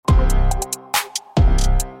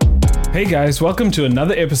Hey guys, welcome to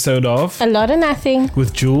another episode of A Lot of Nothing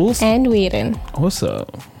with Jules and Weiren. Also.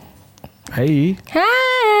 Hey,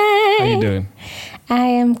 Hi. how you doing? I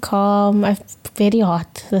am calm. I'm very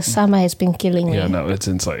hot. The summer has been killing me. Yeah, no, it's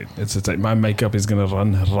insane. It's insane. My makeup is gonna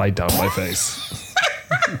run right down my face.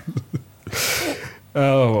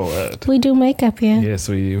 Oh, word. We do makeup here. Yes,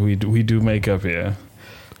 we do makeup here.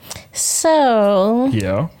 So,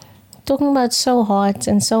 Yeah, talking about so hot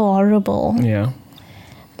and so horrible, yeah.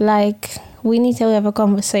 like, we need to have a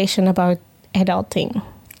conversation about adulting.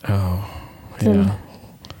 Oh, The yeah.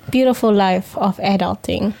 beautiful life of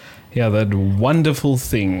adulting Yeah, that wonderful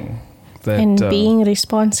thing that and being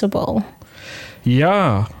responsible.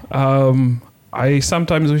 Yeah, I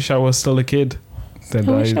sometimes wish I was still a kid. That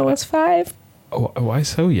I wish I was 5. Why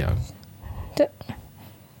so young? The-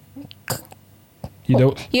 You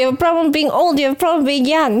don't. You have a problem being old, you have a problem being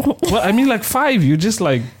young. Well, I mean, like 5. You just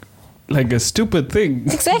like a stupid thing.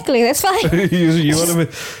 Exactly, that's fine. you want to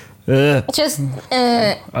be. Just,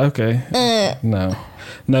 Okay. No.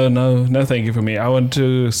 Thank you for me. I want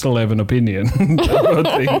to still have an opinion about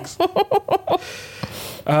things.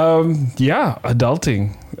 Yeah,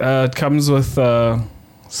 adulting. It comes with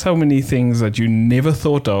so many things that you never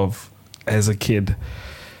thought of as a kid.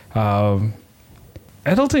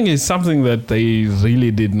 Adulting is something that they really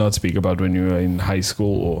did not speak about when you were in high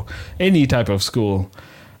school or any type of school.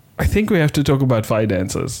 I think we have to talk about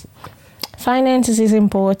finances. finances is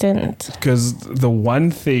important. Because the one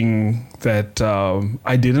thing that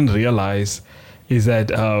I didn't realize is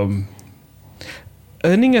that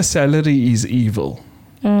earning a salary is evil.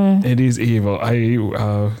 It is evil.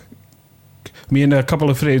 Me and a couple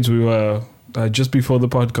of friends, we were just before the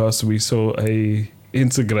podcast, we saw a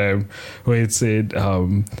Instagram where it said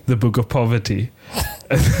the Book of Poverty,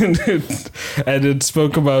 and it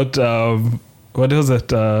spoke about what was it?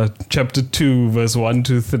 Chapter 2, verse 1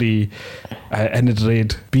 to 3, and it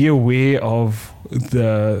read, "Be aware of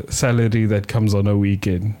the salary that comes on a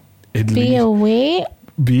weekend. Be aware.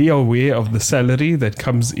 Be aware of the salary that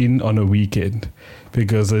comes in on a weekend,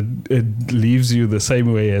 because it leaves you the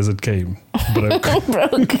same way as it came, broke."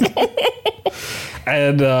 Broke.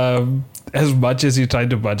 And as much as you try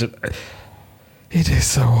to budget, it is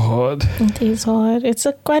so hard. It is hard. It's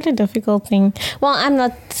quite a difficult thing. Well, I'm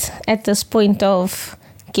not at this point of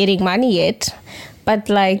getting money yet, but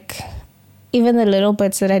like even the little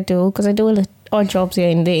bits that I do, because I do odd jobs here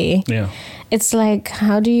and there. Yeah. It's like,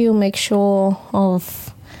 how do you make sure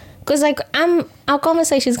of? Because like our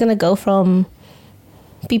conversation is gonna go from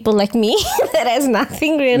people like me that has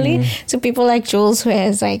nothing really to people like Jules who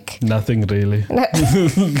has like Nothing really.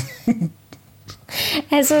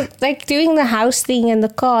 as a, like doing the house thing and the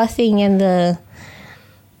car thing and the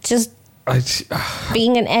just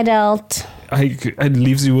being an adult. It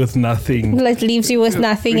leaves you with nothing. Like leaves you with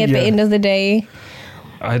nothing at the Yeah. end of the day.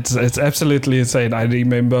 It's absolutely insane. I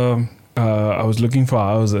remember I was looking for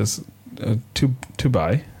houses to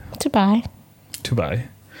buy. To buy.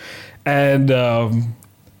 And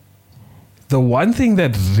the one thing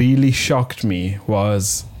that really shocked me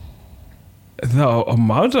was the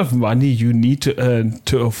amount of money you need to earn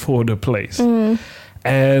to afford a place.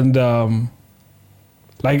 And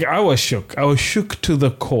like I was shook. I was shook to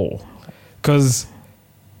the core. Because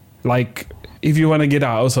like if you want to get a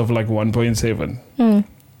house of like 1.7,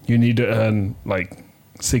 you need to earn like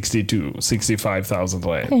 65,000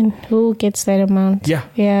 rand. And who gets that amount? Yeah.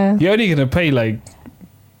 Yeah. You're only gonna pay like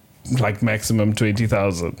maximum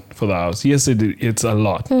 20,000 for the house. Yes, it's a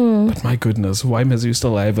lot, but my goodness, why must you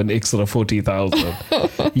still have an extra 40,000?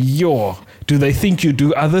 Do they think you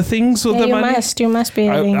do other things with Yeah, the you money? must. You must be.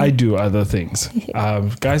 I do other things,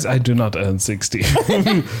 guys. I do not earn 60.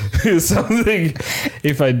 Something.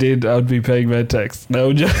 If I did, I would be paying my tax.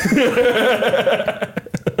 No.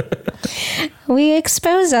 We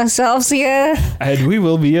expose ourselves here. And we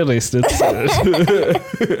will be arrested.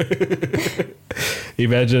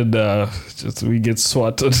 Imagine just we get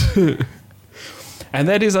swatted. And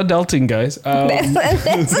that is adulting, guys.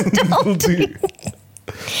 That's adulting.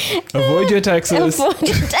 Avoid your taxes. Avoid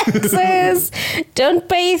your taxes. Don't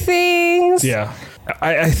pay things. Yeah.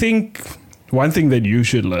 I think one thing that you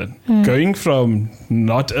should learn, going from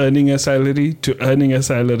not earning a salary to earning a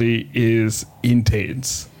salary is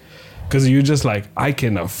intense. Because you're just like, I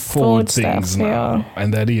can afford things stuff, now. yeah.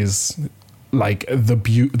 And that is like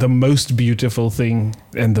the most beautiful thing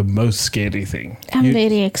and the most scary thing. I'm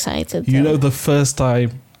very excited. You though. know, the first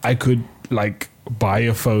time I could like buy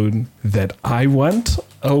a phone that I want,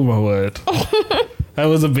 oh my word. That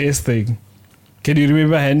was the best thing. Can you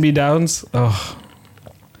remember hand-me-downs? Oh.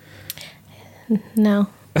 No.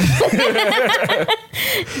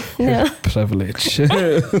 No. Privilege.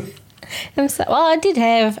 Well, I did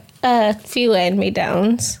have a few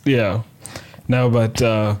hand-me-downs. Yeah. No, but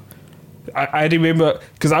I remember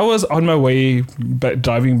because I was on my way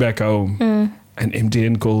driving back home, and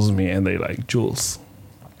MTN calls me and they're like, Jules,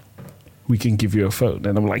 we can give you a phone,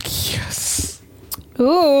 and I'm like, yes,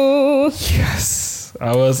 Ooh. yes.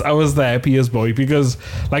 I was the happiest boy because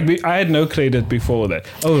I had no credit before that.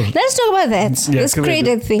 Oh, Let's talk about that. Yeah, This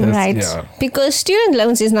credit thing, right? yeah. Because student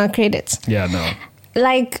loans is not credit. yeah, no.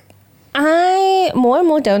 Like, I more and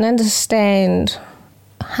more don't understand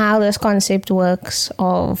how this concept works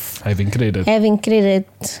of Having credit. having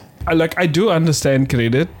credit. I do understand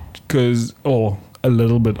credit or a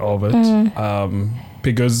little bit of it,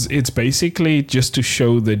 because it's basically just to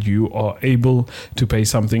show that you are able to pay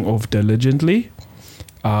something off diligently.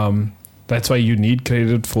 That's why you need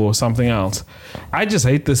credit for something else. I just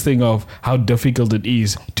hate this thing of how difficult it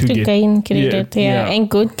is to Gain credit, yeah. And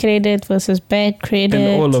good credit versus bad credit.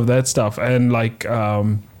 and all of that stuff. And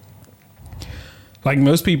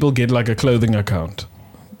most people get like a clothing account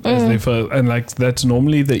as their first, and that's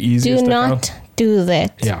normally the easiest Do account. not do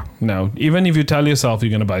that. Yeah, no. Even if you tell yourself you're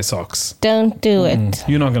going to buy socks, Don't do it.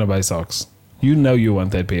 you're not going to buy socks. You know you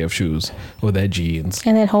want that pair of shoes or that jeans.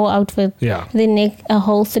 And that whole outfit. Yeah. A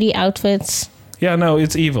whole 3 outfits. Yeah, no,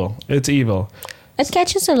 it's evil. It's evil. It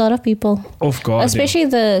catches a lot of people. Of course. Especially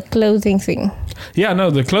the clothing thing. Yeah,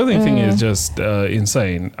 no, the clothing thing is just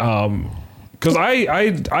insane. Because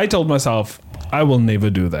I told myself I will never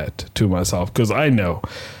do that to myself because I know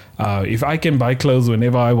if I can buy clothes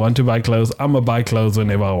whenever I want to buy clothes, I'm going to buy clothes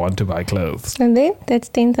whenever I want to buy clothes. And then that's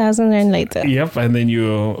 10,000 rand later. Yep, and then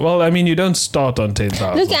you don't start on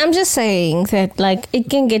 10,000. Look, I'm just saying that it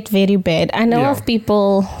can get very bad. I know Yeah. of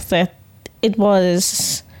people that it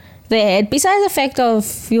was there. Besides the fact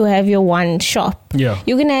of you have your one shop, Yeah.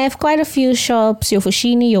 you're going to have quite a few shops, your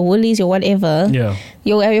Fushini, your Woolies, your whatever. Yeah.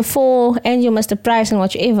 You have your 4 and your Mr. Price and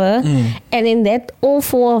whatever. And then that all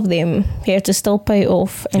 4 of them you have to still pay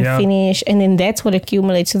off and Yeah. finish. And then that's what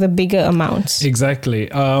accumulates to the bigger amounts. Exactly.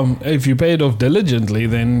 If you pay it off diligently,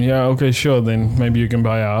 then yeah, okay, sure. Then maybe you can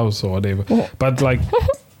buy a house or whatever. But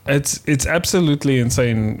it's absolutely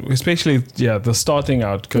insane, especially the starting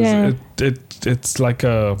out because it's like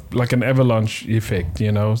an avalanche effect,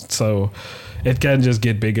 So it can just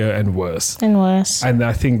get bigger and worse. And worse. And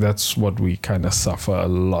I think that's what we kind of suffer a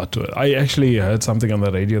lot with. I actually heard something on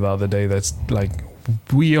the radio the other day that's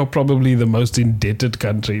we are probably the most indebted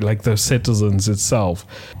country, the citizens itself.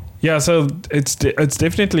 Yeah, so it's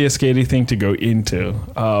definitely a scary thing to go into.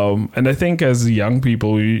 And I think as young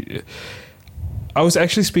people, I was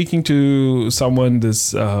actually speaking to someone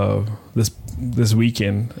this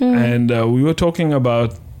weekend, and we were talking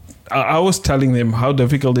about. I was telling them how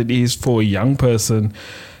difficult it is for a young person.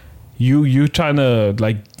 You trying to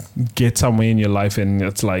get somewhere in your life, and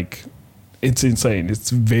it's insane.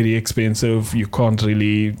 It's very expensive. You can't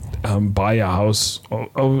really buy a house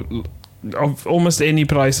of almost any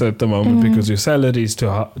price at the moment because your salary is too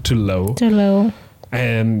low. Too low.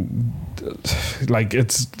 And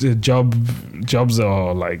it's jobs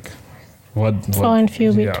are far and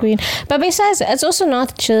few between. But besides, it's also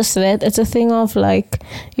not just that. It's a thing of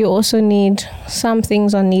you also need, some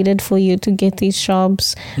things are needed for you to get these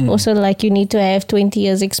jobs. Also, you need to have 20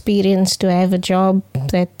 years experience to have a job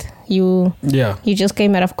that you just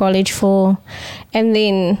came out of college for. And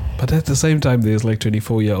then, but at the same time, there's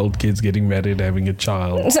 24-year-old kids getting married, having a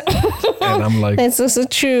child, and I'm like, that's also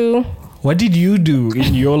true. What did you do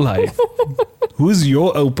in your life? Who's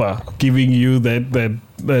your opa giving you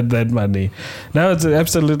that money? Now it's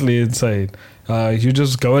absolutely insane. You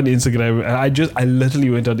just go on Instagram, and I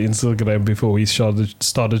literally went on Instagram before we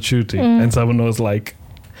started shooting, and someone was like,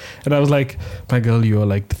 and I was like, my girl, you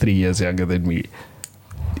are 3 years younger than me.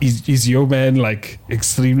 Is your man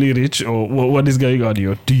extremely rich, or what is going on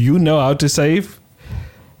here? Do you know how to save?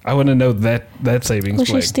 I want to know that savings We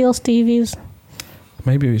plan. should steal Stevie's.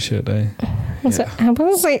 Maybe we should, eh? I was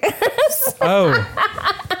like, Oh.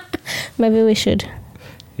 maybe we should.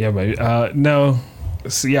 Yeah, maybe. No.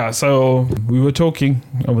 So we were talking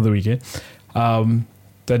over the weekend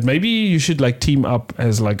that maybe you should team up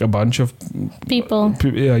as a bunch of People.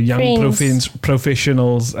 young Friends.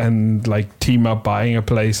 professionals and team up buying a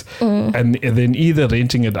place and then either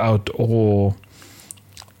renting it out or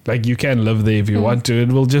you can live there if you want to. It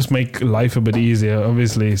will just make life a bit easier.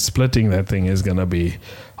 Obviously, splitting that thing is going to be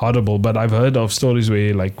horrible. But I've heard of stories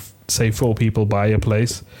where, say, 4 people buy a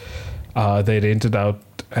place, they rent it out,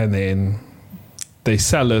 and then they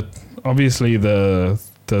sell it. Obviously, the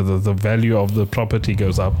value of the property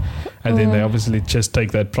goes up, and then they obviously just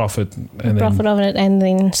take that profit and of it, and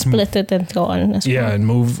then split it and go on. and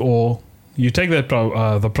move, or You take that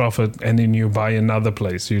the profit and then you buy another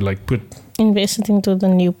place. You like put invest it into the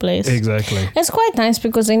new place. exactly. It's quite nice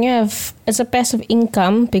because then it's a passive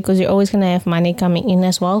income because you're always going to have money coming in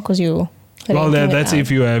as well because you. Well, that's if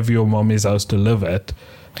you have your mommy's house to live at.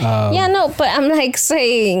 Yeah, no, but I'm like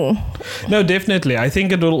saying. No, definitely. I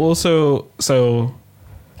think it will also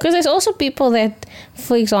Because there's also people that,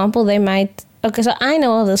 for example, they might. Okay, so I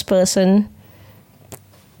know of this person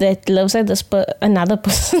that lives at another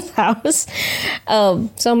person's house.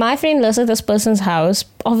 So my friend lives at this person's house.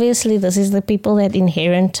 Obviously, this is the people that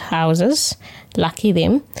inherit houses. Lucky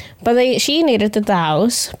them. But she inherited the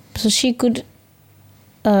house, so she could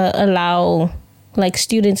allow like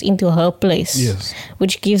students into her place. Yes.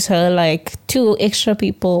 Which gives her like 2 extra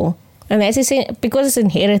people. And as I say, because it's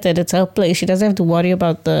inherited, it's her place. She doesn't have to worry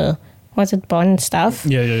about the bond stuff.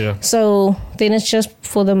 Yeah. So then it's just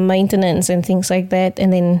for the maintenance and things like that,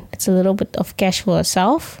 and then it's a little bit of cash for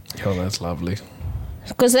herself. Oh, that's lovely.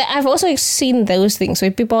 Because I've also seen those things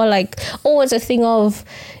where people are like, oh, it's a thing of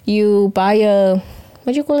you buy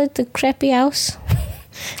what do you call it, the crappy house?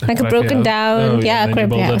 Like a broken house. down,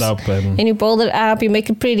 crappy house. And you build it up, you make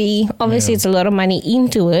it pretty. Obviously, it's a lot of money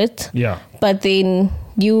into it. Yeah. But then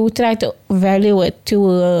you try to value it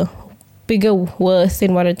to a bigger worth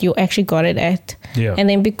than what you actually got it at. Yeah. And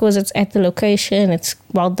then because it's at the location, it's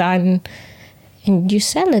well done, and you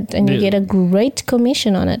sell it and you get a great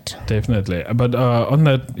commission on it. Definitely. But on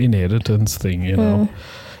that inheritance thing, you know,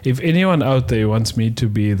 if anyone out there wants me to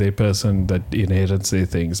be the person that inherits their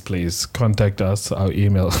things, please contact us, our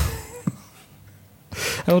email.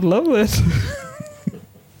 I would love that.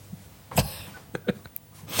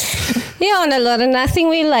 Yeah, on a lot of nothing.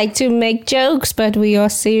 We like to make jokes, but we are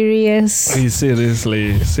serious. We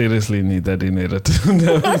seriously need that inheritance.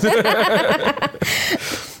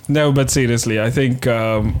 No, but seriously, I think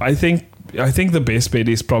the best bet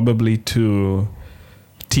is probably to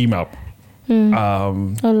team up. Or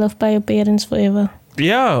loved by your parents forever.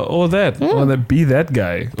 Yeah, or that, or that, be that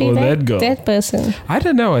guy, or that girl, that person. I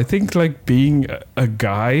don't know. I think like being a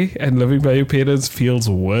guy and living by your parents feels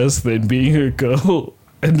worse than being a girl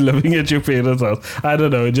and living at your parents' house. I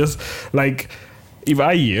don't know. Just like if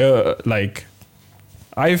I hear like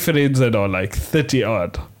I have friends that are like 30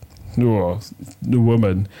 odd, or the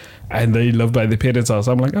woman, and they live by their parents' house.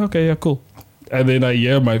 I'm like, okay, yeah, cool. And then I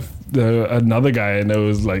hear another guy I know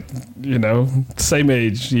is like, you know, same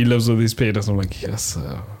age. He lives with his parents. I'm like, yes,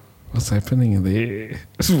 what's happening there?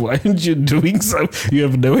 Why aren't you doing so? You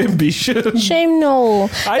have no ambition. Shame, no.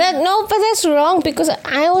 No, but that's wrong because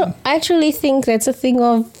I actually think that's a thing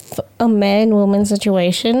of a man-woman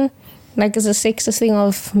situation. Like it's a sexist thing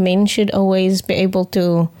of men should always be able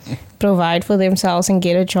to provide for themselves and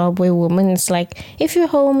get a job where women, it's like, if you're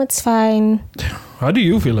home, it's fine. How do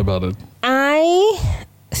you feel about it? I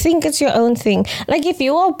think it's your own thing. Like if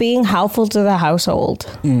you are being helpful to the household,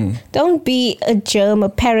 don't be a germ, a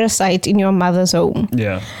parasite in your mother's home.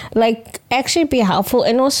 Yeah. Like actually be helpful.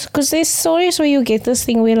 And also because there's stories where you get this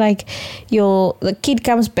thing where like the kid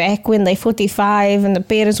comes back when they're 45 and the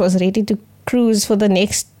parents was ready to cruise for the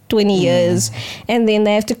next 20 years, and then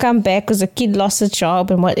they have to come back because the kid lost his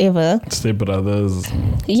job and whatever. Step brothers.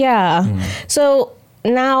 Yeah. So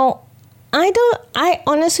now I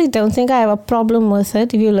honestly don't think I have a problem with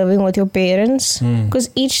it if you're living with your parents, because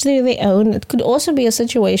each do their own. It could also be a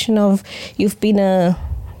situation of you've been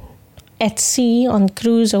at sea on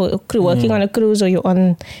cruise or working on a cruise, or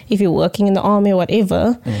if you're working in the army or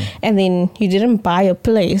whatever, and then you didn't buy a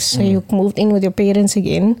place, so you moved in with your parents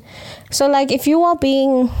again. So like if you are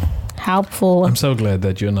being helpful, I'm so glad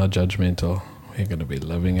that you're not judgmental. We're going to be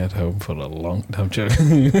living at home for a long time.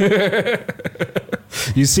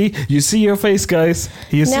 You see your face, guys.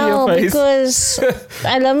 You see your face. Because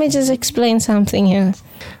let me just explain something here.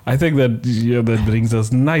 I think that that brings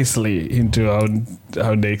us nicely into our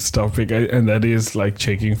next topic, and that is like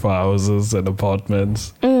checking for houses and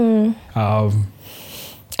apartments. I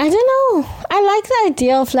don't know. I like the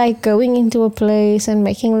idea of like going into a place and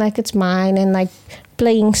making like it's mine, and like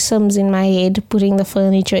playing Sims in my head, putting the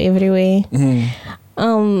furniture everywhere.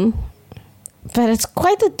 But it's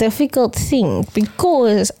quite a difficult thing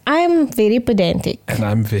because I'm very pedantic. And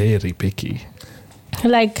I'm very picky.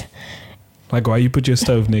 Like why you put your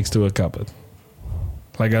stove next to a cupboard?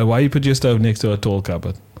 Like why you put your stove next to a tall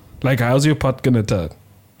cupboard? Like how's your pot gonna turn?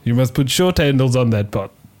 You must put short handles on that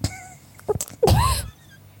pot.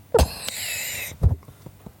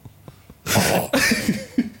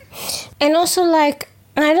 And also like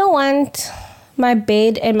I don't want my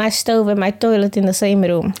bed and my stove and my toilet in the same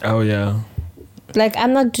room. Oh yeah. Like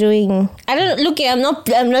I'm not judging.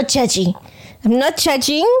 I'm not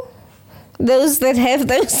judging those that have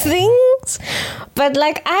those things. things. But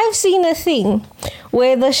like I've seen a thing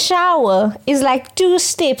where the shower is like 2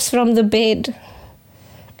 steps from the bed.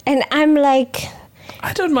 And I'm like,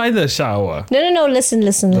 I don't mind the shower. no, listen.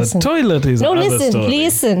 The toilet is No, another story.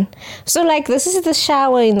 listen. So like this is the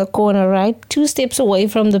shower in the corner, right? 2 steps away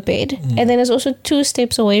from the bed. And then it's also 2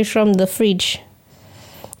 steps away from the fridge.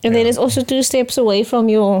 And then it's also 2 steps away from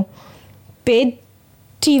your bed,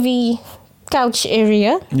 TV, couch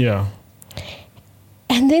area. Yeah.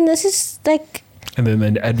 And then this is like... And then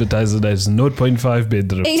they advertise it as 0.5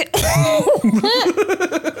 bedroom.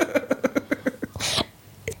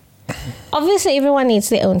 Obviously, everyone needs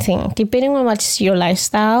their own thing. Depending on what's your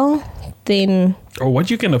lifestyle, then Or what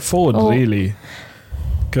you can afford, really.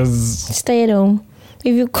 Because stay at home.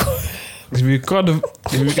 If you if you can't...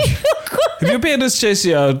 If your parents chase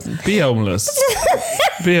you out, be homeless.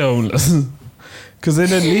 Be homeless. Because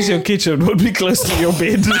then at least your kitchen would be close to your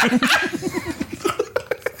bedroom.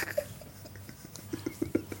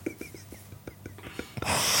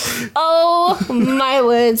 Oh, my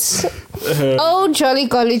words. Oh, jolly,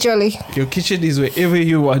 golly, jolly. Your kitchen is wherever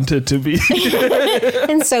you want it to be.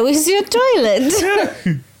 And so is your toilet.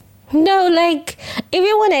 No, like,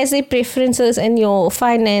 everyone has their preferences and your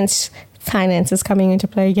finance is coming into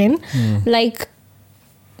play again. Like,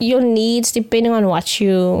 your needs, depending on what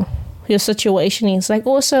your situation is. Like,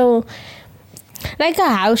 also, like a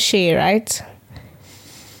house share, right?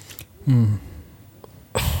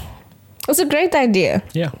 It's a great idea.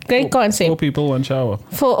 Yeah. Great concept. 4 people, 1 shower.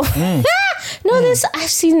 I've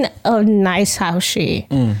seen a nice house share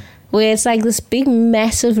where it's like this big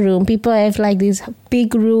massive room. People have like these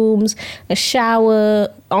big rooms, a shower,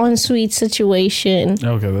 ensuite situation.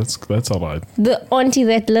 Okay, that's all right. The auntie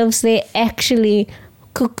that lives there actually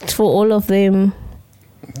cooked for all of them.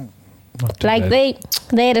 Not too Like bad.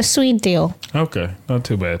 they had a sweet deal. Okay, not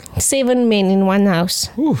too bad. 7 men in one house.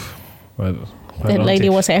 Oof. That lady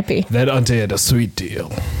was happy. That auntie had a sweet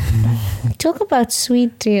deal. Talk about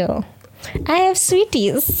sweet deal. I have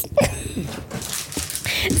sweeties.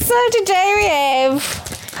 So today we have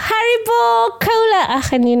Haribo Cola.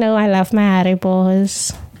 And you know I love my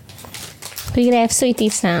Haribos. We're going to have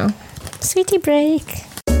sweeties now. Sweetie break.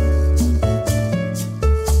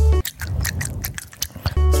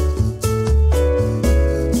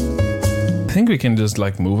 I think we can just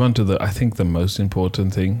like move on to the most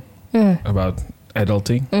important thing about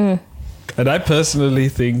adulting. And I personally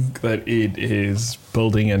think that it is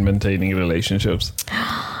building and maintaining relationships.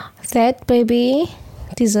 That baby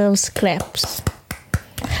deserves claps.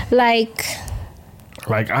 Like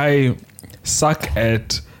I suck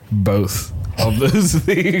at both of those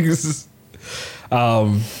things.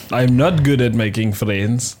 I'm not good at making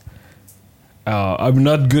friends. I'm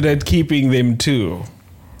not good at keeping them too.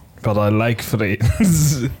 But I like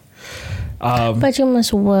friends. but you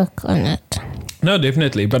must work on it. No,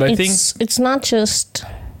 definitely. But I think... It's not just,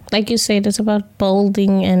 like you said, it's about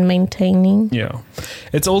building and maintaining. Yeah.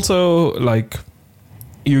 It's also like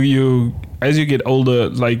you as you get older,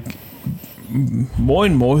 like more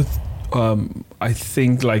and more, I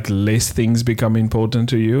think like less things become important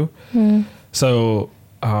to you. So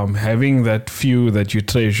having that few that you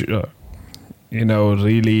treasure,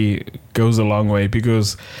 really goes a long way,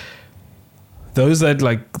 because those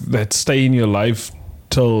that stay in your life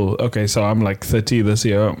till, okay, so I'm like 30 this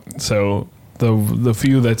year, so the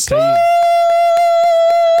few that stay...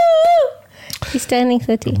 He's turning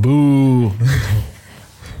 30. Boo.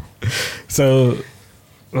 So,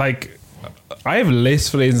 like, I have less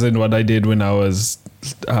friends than what I did when I was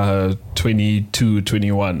 22,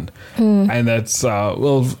 21. And that's, I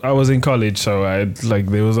was in college, so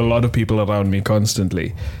there was a lot of people around me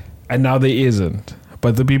constantly. And now there isn't.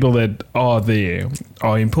 But the people that are there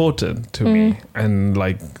are important to me. And,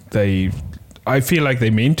 I feel like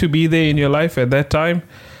they're meant to be there in your life at that time,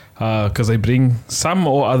 because they bring some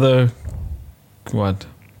or other... What?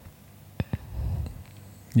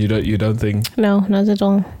 You don't think? No, not at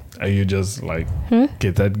all. Are you just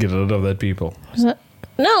get rid of that people?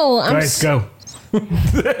 No, Guys, go.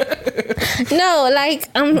 No,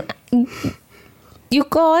 you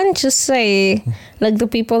can't just say the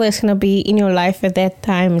people that's gonna be in your life at that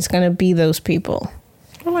time is gonna be those people.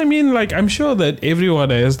 Well, I mean, I'm sure that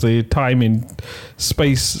everyone has the time and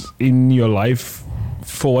space in your life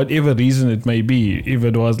for whatever reason it may be. If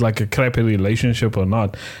it was a crappy relationship or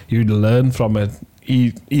not, you'd learn from it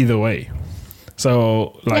either way.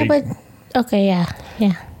 So, okay, yeah.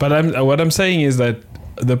 But what I'm saying is that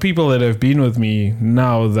the people that have been with me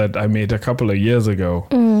now that I met a couple of years ago,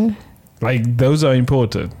 those are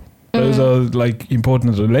important. Those are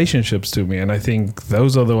important relationships to me, and I think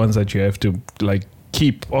those are the ones that you have to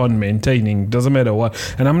keep on maintaining. Doesn't matter what.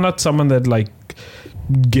 And I'm not someone that like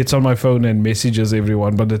gets on my phone and messages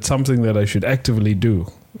everyone, but it's something that I should actively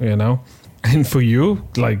do, you know. And for you,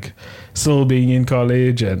 like still being in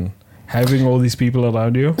college and having all these people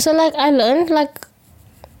around you. So like I learned like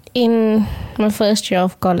in my first year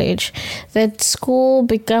of college that school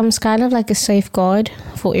becomes kind of like a safeguard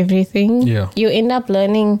for everything. Yeah. You end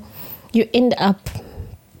up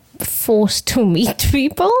forced to meet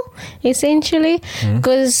people essentially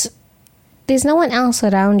because there's no one else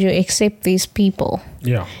around you except these people.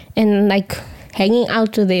 Yeah. And like hanging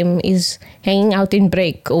out to them is hanging out in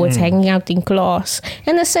break or it's hanging out in class.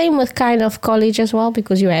 And the same with kind of college as well,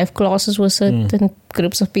 because you have classes with certain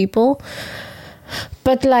groups of people.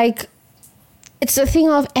 But like it's the thing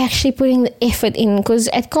of actually putting the effort in, because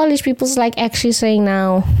at college people's like actually saying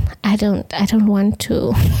now I don't want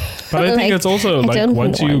to. But I think it's also like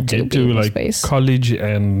once you get to like space. college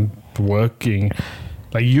and working,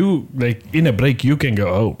 like you like in a break you can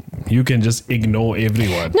go home. You can just ignore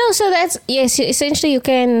everyone. No, so that's essentially you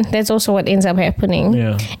can. That's also what ends up happening.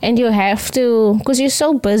 Yeah. And you have to, because you're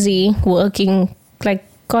so busy working. Like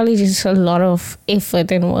college is a lot of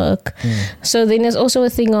effort and work. So then there's also a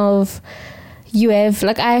thing of you have,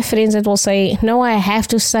 like I have friends that will say, no, I have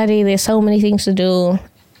to study. There's so many things to do.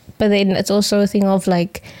 But then it's also a thing of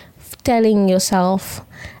like telling yourself,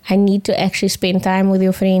 I need to actually spend time with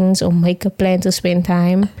your friends or make a plan to spend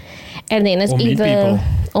time. And then it's either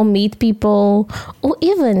meet people or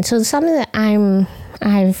even, so something that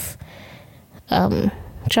I've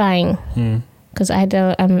trying, because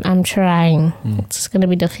I'm trying, it's going to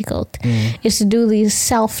be difficult, is to do these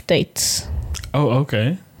self dates. Oh,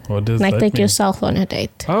 okay. What does like that take mean? yourself on a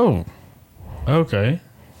date. Oh, okay.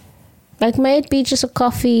 Like may it be just a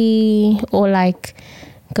coffee or like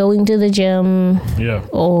going to the gym, Yeah.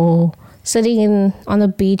 or sitting on the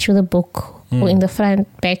beach with a book, or in the front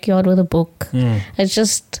backyard with a book. It's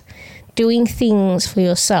just doing things for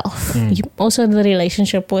yourself. Also the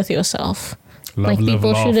relationship with yourself. Love, like live,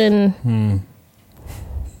 people laugh. shouldn't.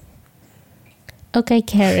 Okay,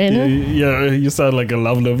 Karen. Yeah, you sound like a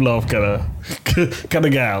love, live, laugh kind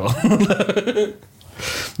of gal.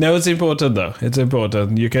 No, it's important though. It's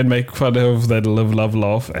important. You can make fun of that live, love,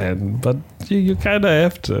 laugh, but you kind of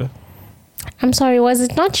have to. I'm sorry, was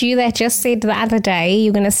it not you that just said the other day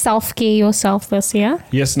you're going to self-care yourself this year?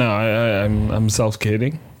 Yes, no, I'm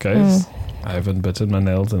self-caring, guys. I haven't bitten my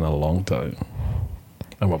nails in a long time.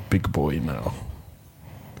 I'm a big boy now.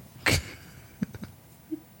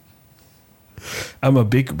 I'm a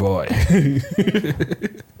big boy.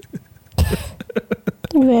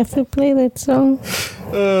 We have to play that song.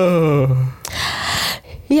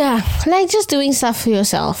 Yeah, like just doing stuff for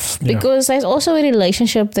yourself. Because there's also a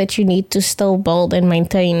relationship that you need to still build and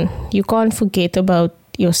maintain. You can't forget about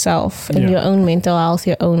yourself and your own mental health,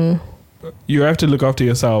 your own... You have to look after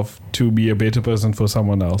yourself to be a better person for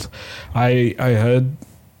someone else. I heard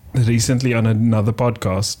recently on another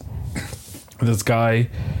podcast, this guy,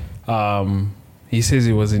 he says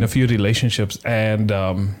he was in a few relationships and...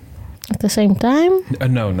 at the same time?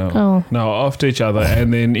 No, after each other.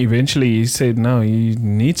 And then eventually he said, no, he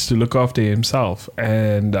needs to look after himself.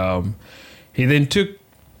 And he then took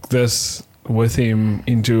this with him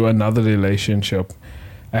into another relationship.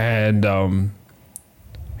 And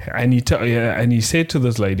he said to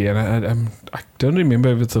this lady, and I don't remember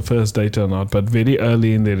if it's the first date or not, but very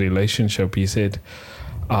early in the relationship, he said,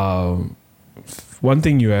 one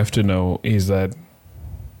thing you have to know is that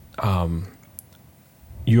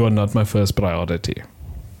you are not my first priority.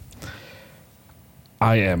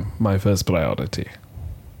 I am my first priority.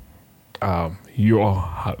 You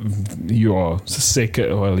are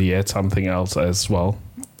second. Well, he had something else as well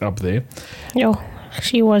up there.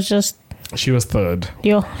 She was third.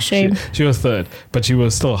 Shame. She was third, but she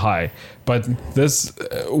was still high. But this,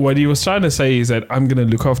 what he was trying to say is that I'm going to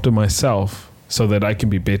look after myself so that I can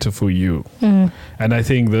be better for you. And I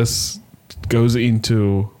think this goes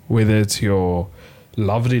into whether it's your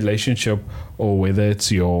love relationship or whether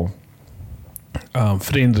it's your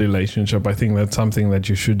friend relationship. I think that's something that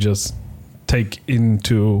you should just take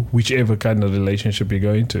into whichever kind of relationship you're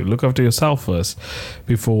going to. Look after yourself first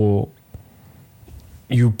before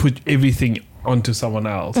you put everything onto someone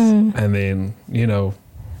else. And then, you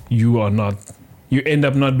end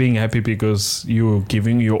up not being happy because you're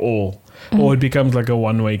giving your all. Or it becomes like a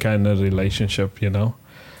one-way kind of relationship,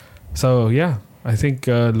 So, yeah. I think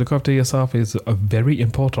look after yourself is very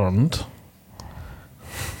important.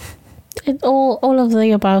 All of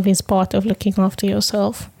the above is part of looking after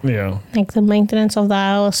yourself. Yeah. Like the maintenance of the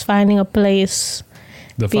house, finding a place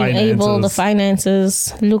The being able, the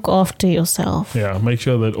finances, look after yourself. Yeah, make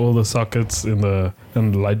sure that all the sockets and the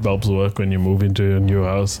light bulbs work when you move into your new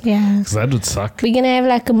house. Yeah. Because that would suck. We're going to have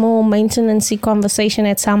like a more maintenance-y conversation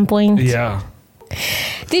at some point. Yeah.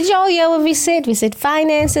 Did y'all hear what we said? We said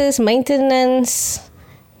finances, maintenance.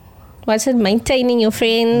 What's it? Maintaining your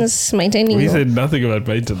friends, maintaining We your... said nothing about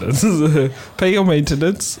maintenance. Pay your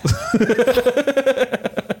maintenance.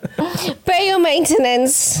 Pay your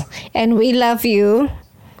maintenance. And we love you.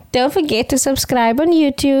 Don't forget to subscribe on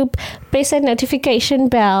YouTube. Press that notification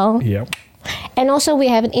bell. Yep. And also we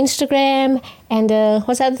have an Instagram and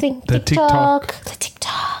what's the other thing? The TikTok. The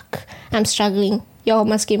TikTok. I'm struggling. Y'all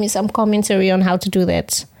must give me some commentary on how to do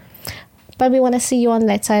that. But we want to see you on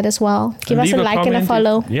that side as well. Give us a like and a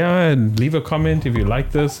follow. And leave a comment if you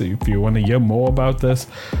like this, if you want to hear more about this,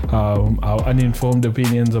 our uninformed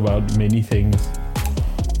opinions about many things.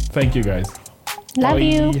 Thank you, guys. Love Bye.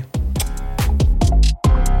 you.